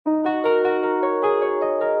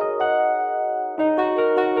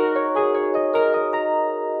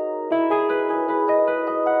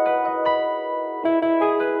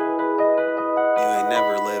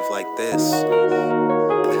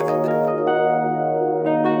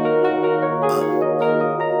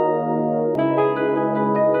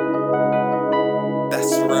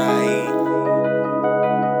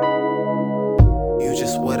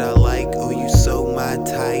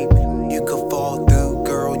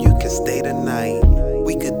day to night.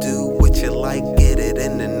 We could do what you like, get it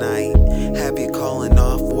in the night. Have you calling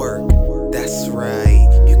off work, that's right.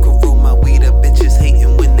 You can roll my weed up, bitches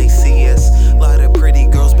hating when they see us. Lot of pretty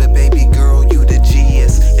girls, but baby girl, you the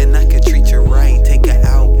G'est. And I could treat you right, take her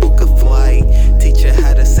out, book a flight. Teach you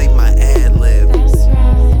how to say my ad lib.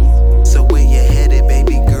 So where you headed,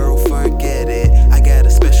 baby girl, forget it. I got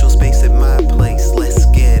a special space at my place, let's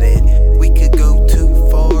get it. We could go too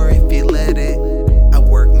far if you let it. I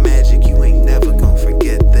work magic, you ain't never gonna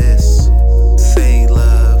forget this. Say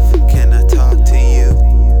love, can I talk to you?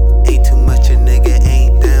 Ain't too much a nigga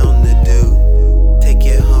ain't down to do. Take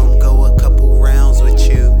you home, go a couple rounds with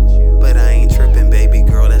you. But I ain't tripping, baby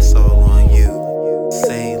girl, that's all on you.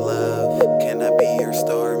 Say love, can I be your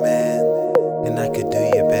star man? And I could do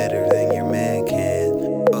you better than your man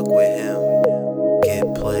can. Fuck with him,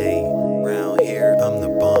 get played. Round here, I'm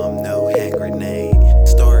the bomb, no hand grenade.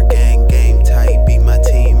 Star gang, game tight, be my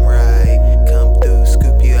team right. Come through,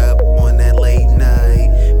 scoop you up on that late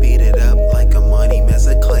night. Beat it up like a Money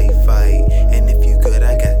Meza Clay fight. And if you good,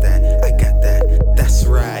 I got that, that's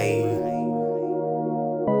right.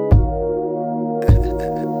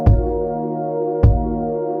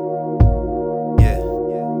 Yeah.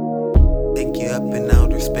 Take you up in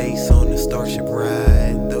outer space on the Starship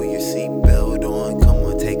ride.